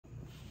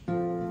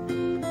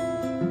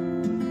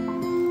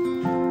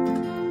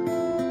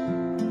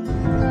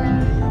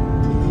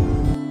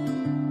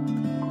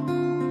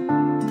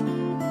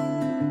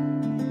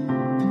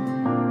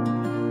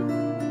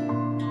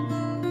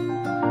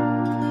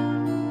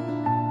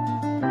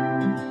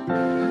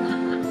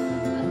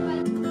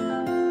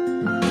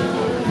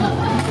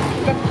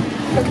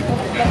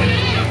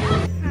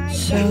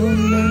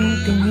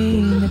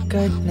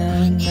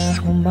kadna na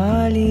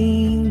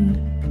humaling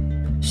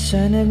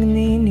sa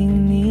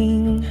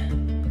nagniningning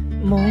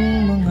mong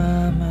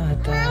mga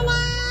mata.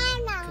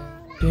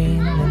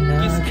 Tuwing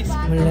nanak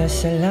mula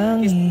sa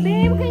langit,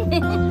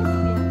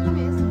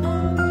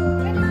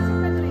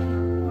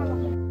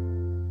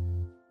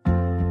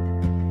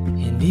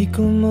 hindi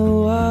ko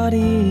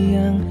mawari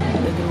ang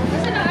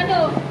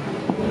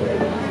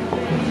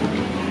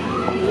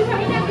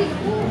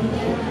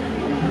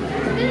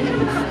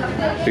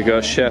We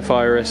got Chef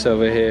Iris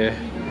over here.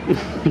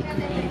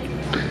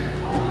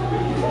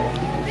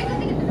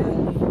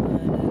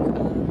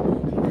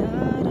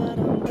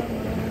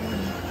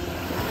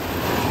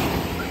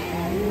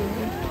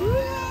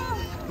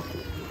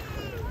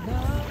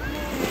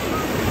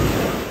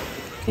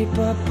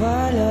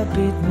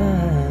 Ipapalapit na,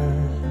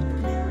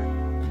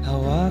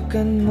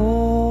 hawakan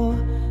mo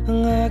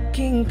ang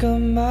aking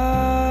kamay.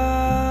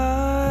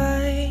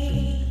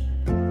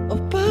 O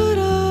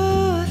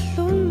para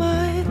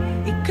lumay,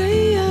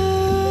 ika'y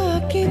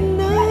akin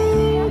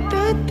ang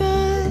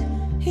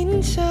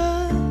tatalhin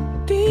sa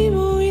di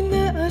mo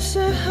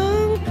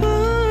inaasahang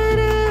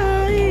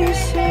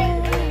paraiso.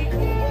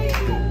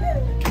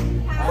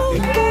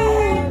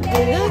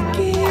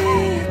 Palagi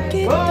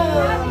kita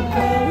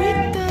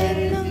awitan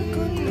ng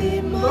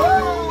kundi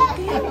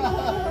matiwas.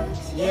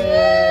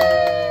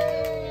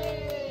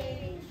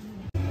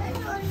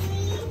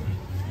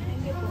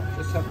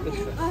 Just have this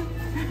first.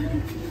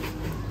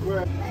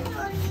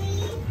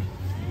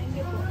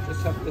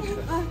 Just have this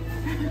first.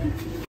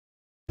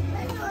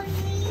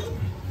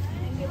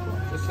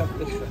 Just have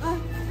this first.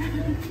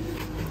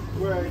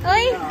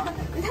 Uy!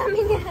 Dami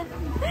niya.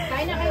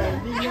 Kain na, kain na.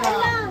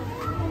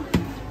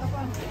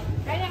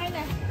 Kain na, kain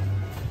na.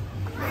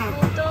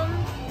 Gutom.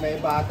 May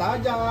bata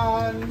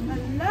dyan.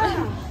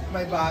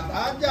 May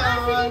bata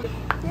dyan.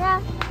 Yeah.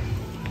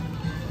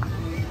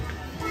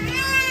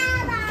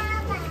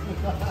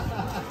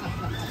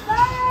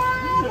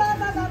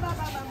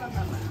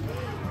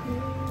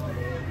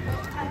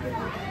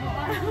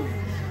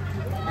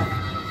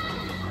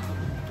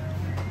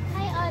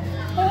 Hi, Adi.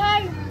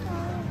 Hi.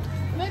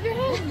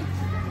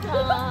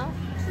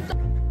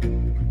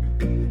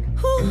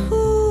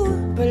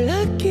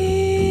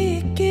 Palagi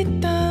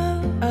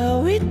kitang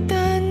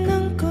awitan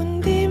ng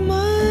kundi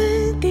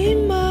man di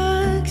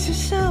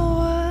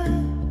magsasawa.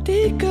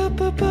 Di ka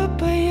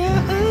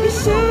papapayaan.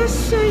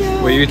 Isasayaw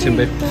What are you eating,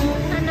 babe?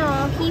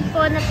 Ano,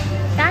 hipo na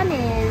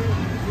kanin.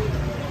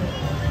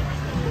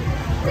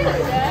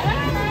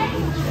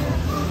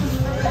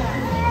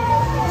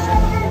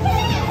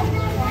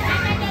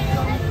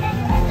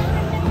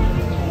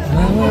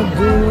 Mga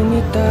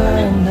gunita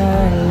na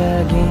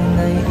laging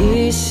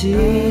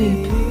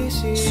naisip,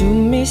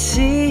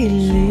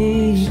 sumisilip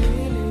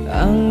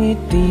ang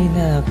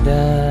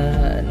itinakda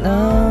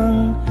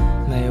ng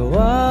may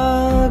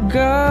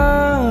wagan.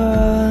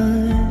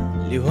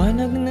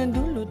 Liwanag na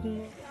dulot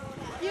mo.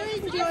 You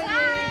enjoy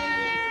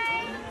it.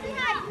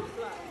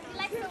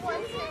 Like the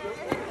one.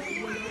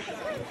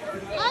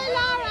 Hi,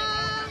 Laura.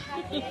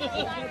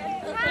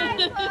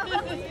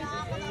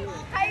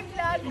 Hi,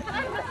 vlog.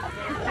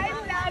 Hi,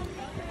 vlog.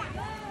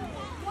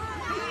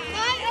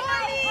 Hi,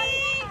 Oli.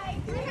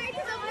 Say hi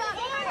to the vlog.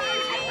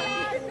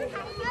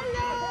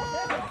 Hello.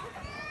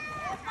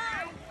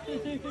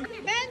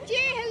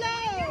 Benji, hello.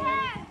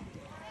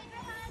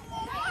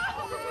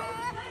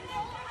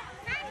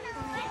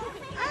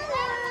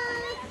 Hello.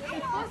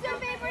 Who's your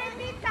favorite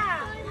pizza?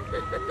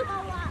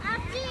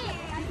 Achi.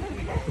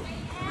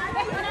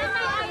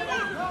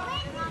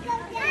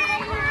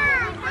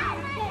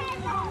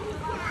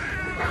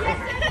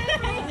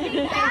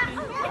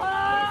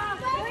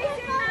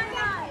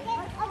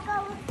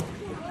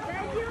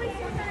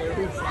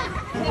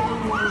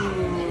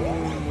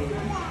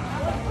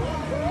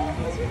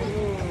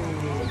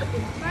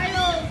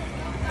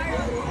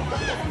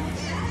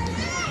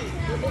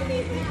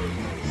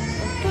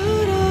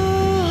 Para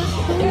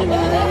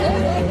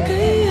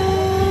kaya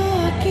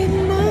akin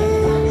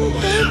ang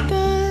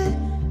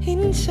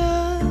tatalhin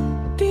sa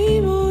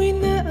di mo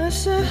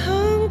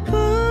inaasahang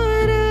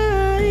paraiso.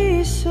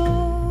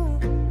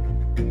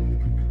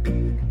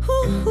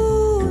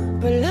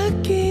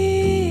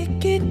 Palagi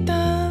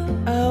kitang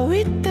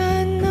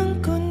awitan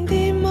ng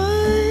kundi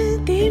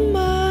man di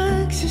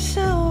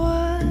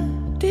magsasawa.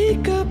 Di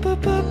ka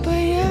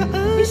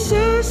papapayaan.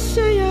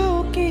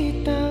 Isasayaw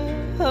kita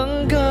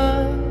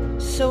hanggang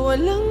sa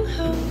walang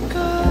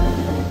hanggan.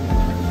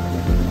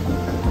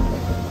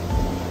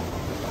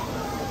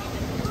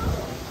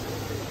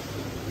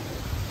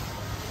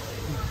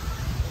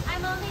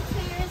 I'm only 2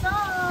 years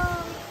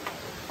old.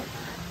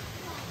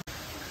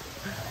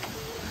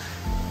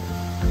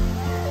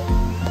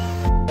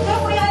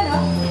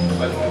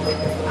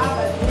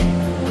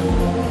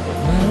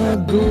 Mga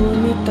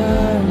gunita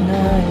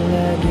na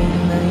laging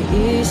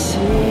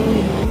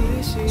naisip,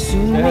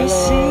 sumisilip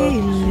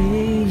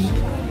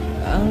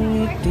ang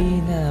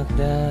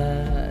itinakda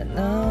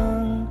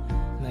ng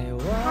may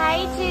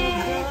Hi,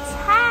 Jude.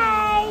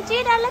 Hi,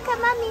 Judah. Look at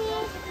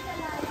mommy.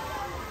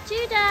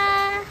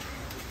 Judah.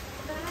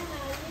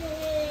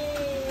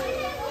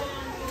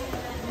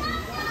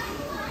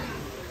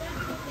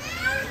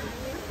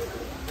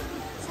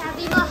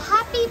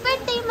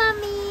 birthday,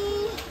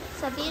 Mommy!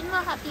 Sabihin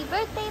mo, happy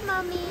birthday,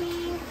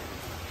 Mommy!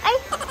 Ay!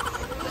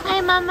 Ay,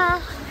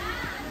 Mama!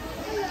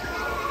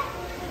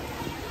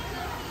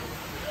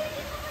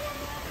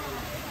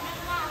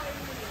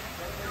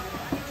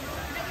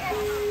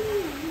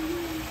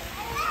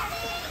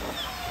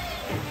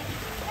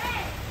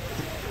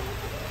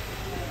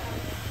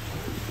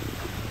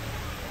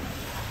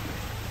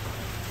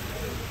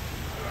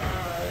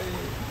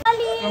 Come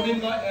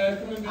in,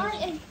 come in. Ay,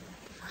 ay.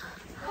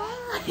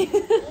 Hi!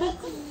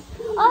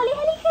 Oli,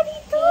 halika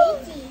dito!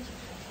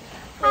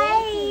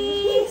 Hi!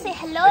 Say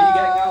hello!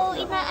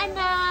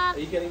 Inaanak! Are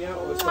you getting out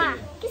or Mwah! staying?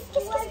 Kiss,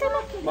 kiss, kiss ka na!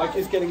 Mike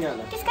is getting out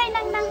now. Kiss kayo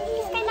lang ng,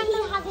 kiss kayo lang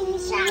ng hagin ni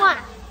siya! Mwah!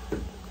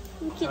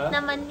 Ang cute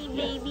naman ni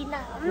baby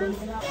na.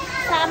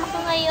 Sama ko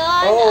ngayon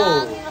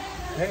ang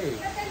Hey.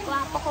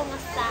 gwapo kong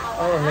asawa.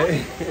 Oh,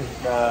 hey.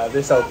 Nah,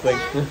 this old thing.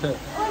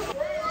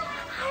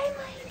 Hi,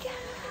 my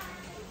God!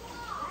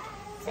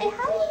 Say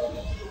hi!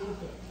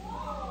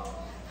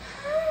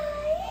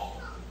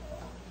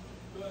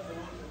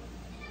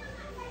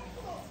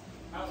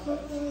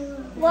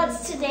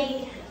 What's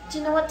today? Do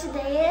you know what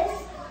today is?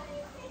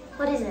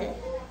 What is it?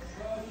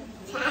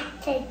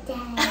 Saturday.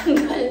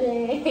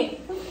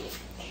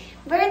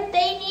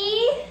 Birthday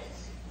ni?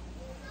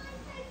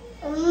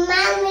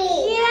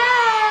 Mommy!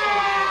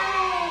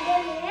 Yeah!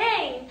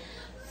 Galing!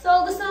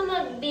 So, gusto mo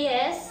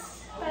mag-BS?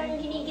 Parang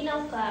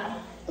giniginaw ka.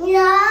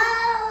 No!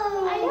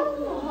 Ayaw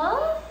mo, ha?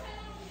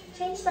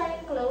 Change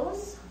tayong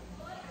clothes?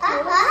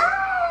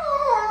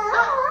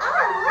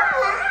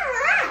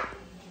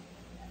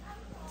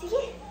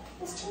 Sige,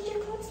 let's change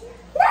your clothes na.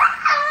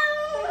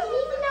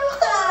 Giniginaw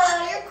ka.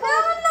 You're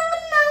cold.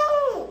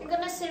 You're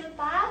gonna swim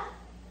pa?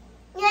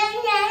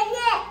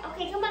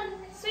 Okay, come on.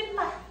 Swim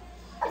pa.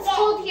 It's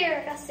cold here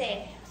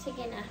kasi.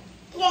 Sige na.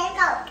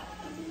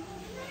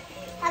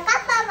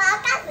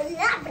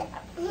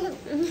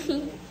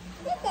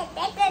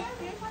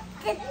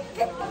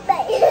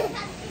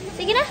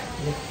 Sige na.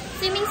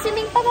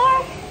 Swimming pa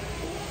more.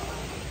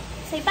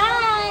 Say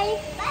bye.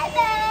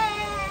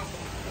 Bye-bye.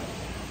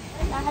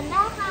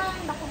 Dahan-dahan.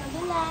 Baka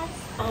madulas.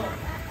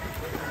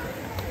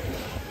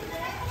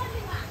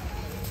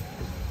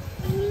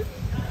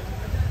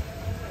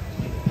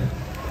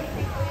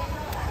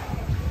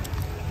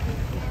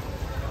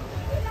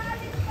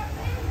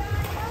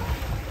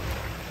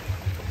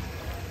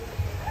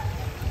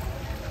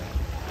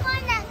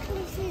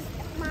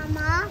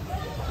 Mama,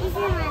 this is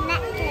my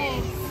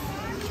necklace.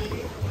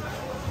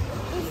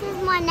 This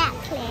is my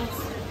necklace.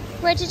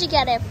 Where did you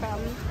get it from?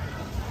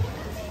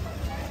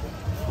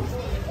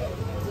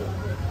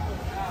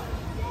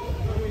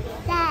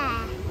 There.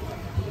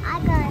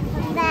 I got it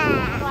from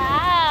there.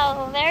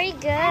 Wow, very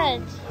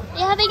good.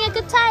 You having a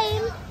good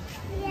time?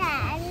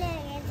 Yeah, and look,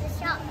 it's a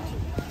shop.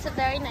 It's a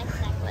very nice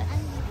necklace.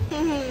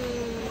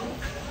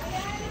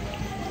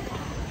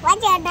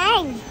 What's your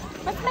name?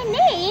 What's my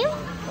name?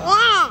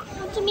 Yeah.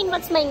 What do you mean,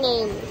 what's my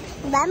name?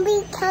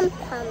 Bambi Pum.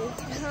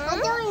 I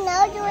don't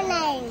know your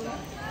name.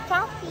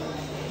 Cathy.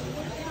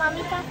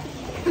 Mommy Cathy.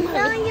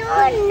 No,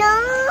 you're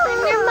not.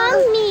 I'm your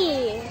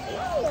mommy.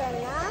 No,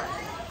 you're not.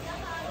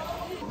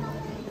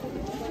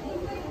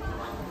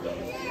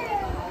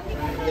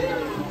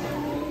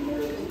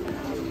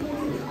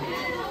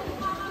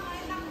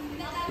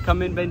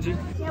 Come in, Benji.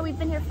 Yeah, we've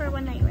been here for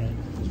one night, right?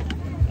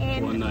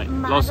 And One night.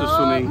 Lots of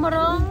swimming.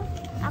 Morong,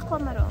 Aqua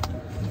Morong.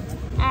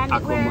 And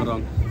Aqua we're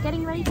Morong.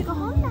 getting ready to go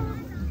home now.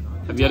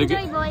 Have you had a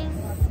Enjoy, good? boys.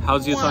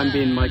 How's your time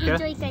been, Micah?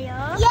 Enjoy kayo.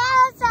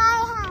 Yes,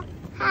 I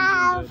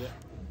have. Enjoyed it.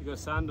 You got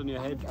sand on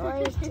your head.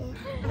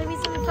 The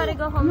reason we've got to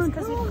go home is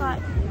because we've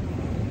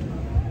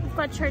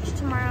got church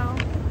tomorrow.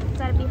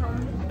 Gotta be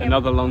home.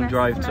 Another long Rest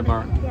drive another-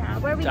 tomorrow. Yeah,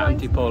 where are we To going?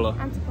 Antipolo.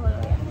 Antipolo,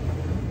 yeah.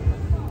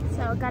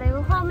 So, gotta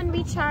go home and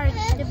recharge,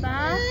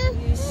 diba?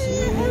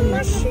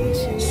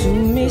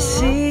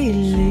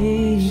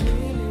 Sumisilip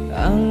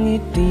ang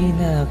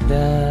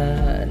itinakda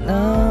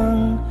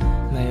ng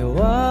may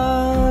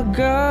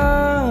wagan.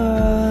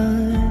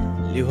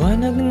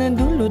 Liwanag na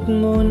dulot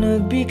mo,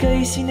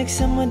 nagbigay sinag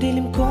sa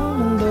madilim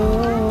kong mundo.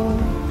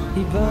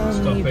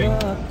 Stopping.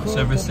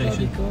 Service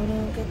station.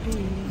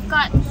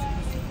 Got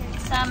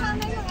some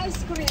ice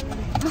cream.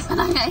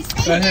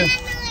 Right here.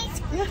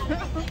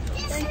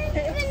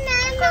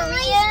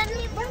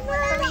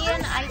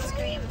 Korean ice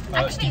cream.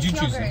 Actually, did you it's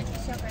choose yogurt.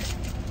 It's yogurt.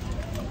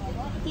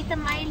 Tita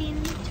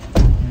Mylene.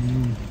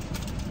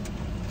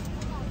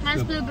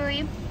 Mine's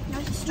blueberry.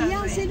 Yours is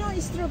strawberry. Sino ang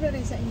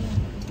strawberry sa inyo?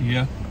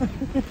 Yeah.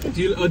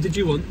 Did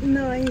you want?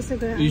 No, yung sa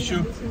Are you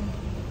sure?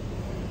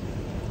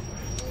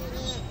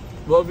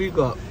 What have you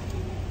got?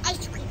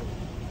 Ice cream.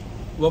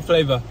 What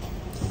flavour?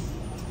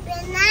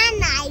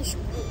 Banana ice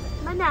cream.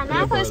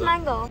 Banana. First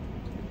mango.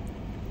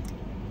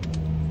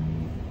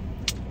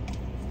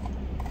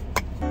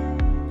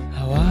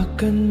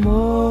 Hawakan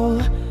mo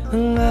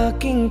ang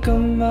aking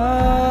kamay,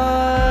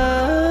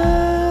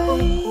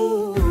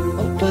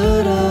 o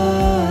para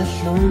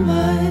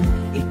luman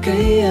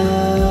ika'y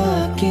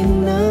akin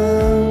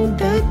ng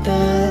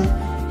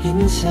dadalhin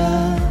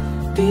sa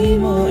di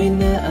mo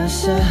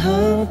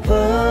inaasahang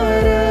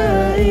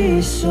paraiso.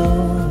 paraiso.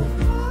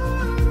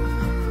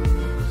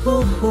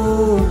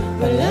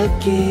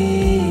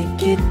 Palagi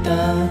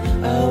kita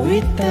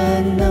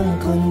awitan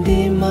ng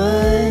kundi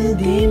man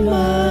di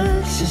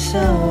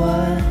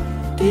magsasawa.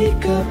 Di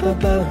ka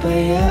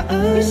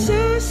pababayaan,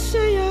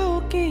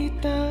 isasayaw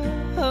kita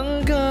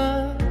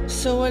hanggang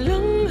sa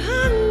walang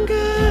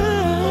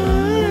hanggan.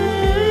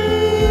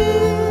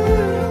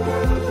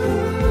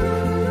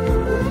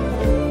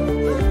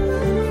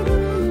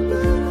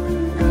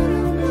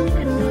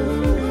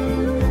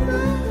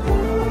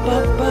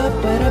 Papa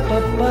para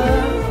papa,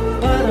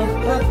 para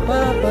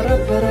papa,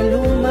 para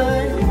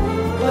lumay.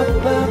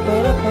 Papa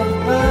para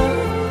papa,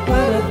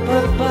 para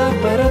papa,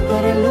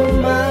 para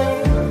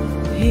lumay.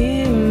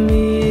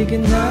 Himig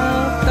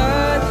ng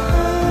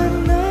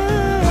tadhana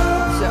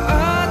sa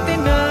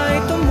atin ay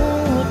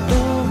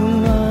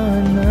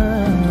tumutugmana.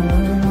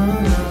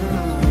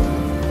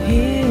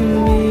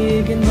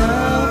 Himig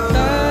ng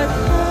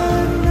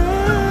tadhana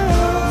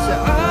sa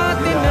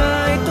atin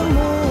ay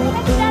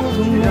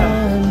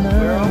tumutugmana.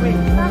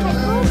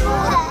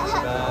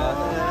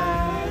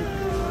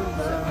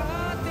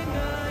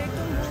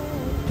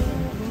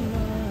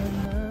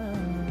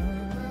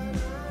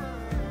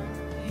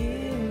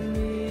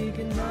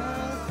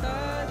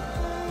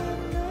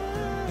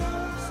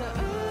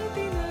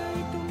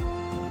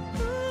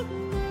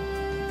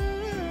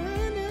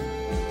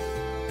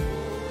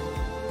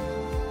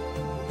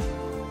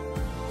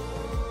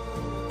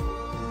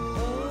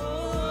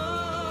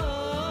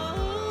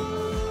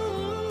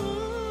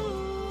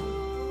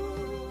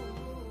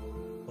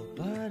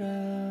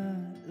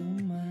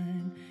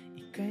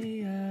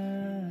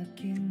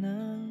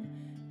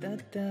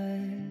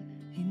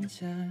 Dahil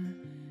sa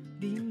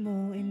di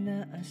mo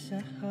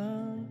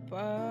inaasahang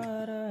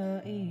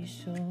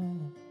paraiso.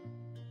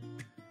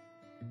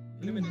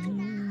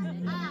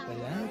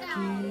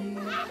 Palagi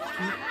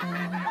kita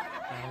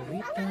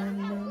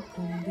awitan ng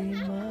kundi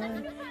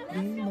man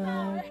di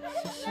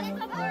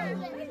magsasawa.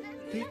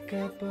 Di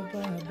ka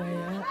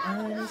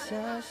pababayaan,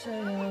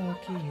 isasayaw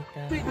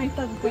kita. Wait.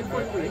 After ko.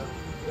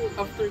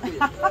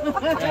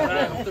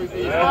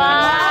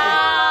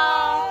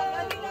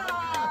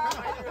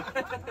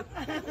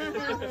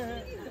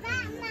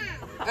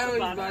 Oh,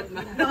 it's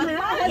Batman.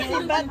 Si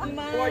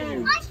Batman. Who are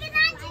you? I should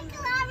not take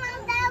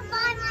around there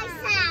by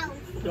myself.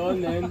 Go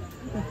on then.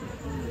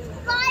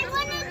 But I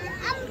wanna,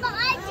 but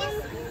I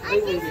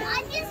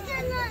just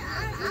gonna,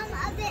 I'm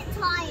a bit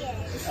tired.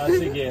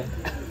 Sige.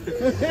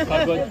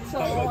 Pagod.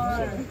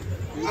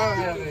 Oh,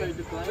 yeah, okay.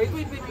 Wait.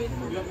 Wait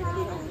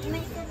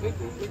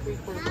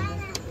for a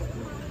moment.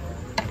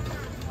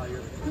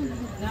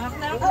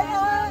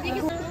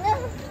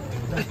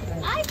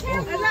 I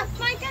lost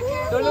my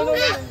tattoo. No.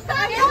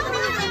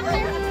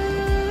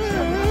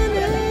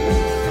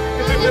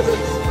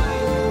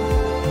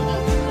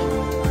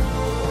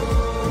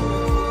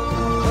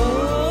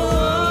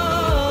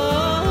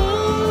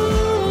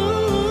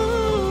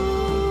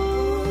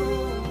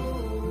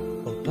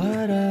 O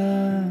para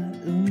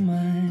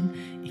luman,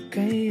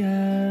 ika'y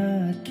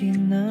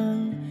akin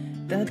ng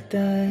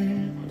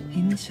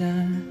dadalhin sa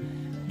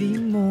di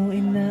mo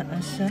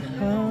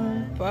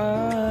inaasahang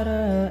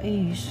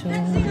paraiso.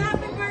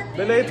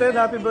 Belated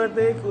happy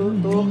birthday to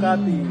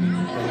Cathy.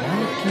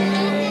 Palagi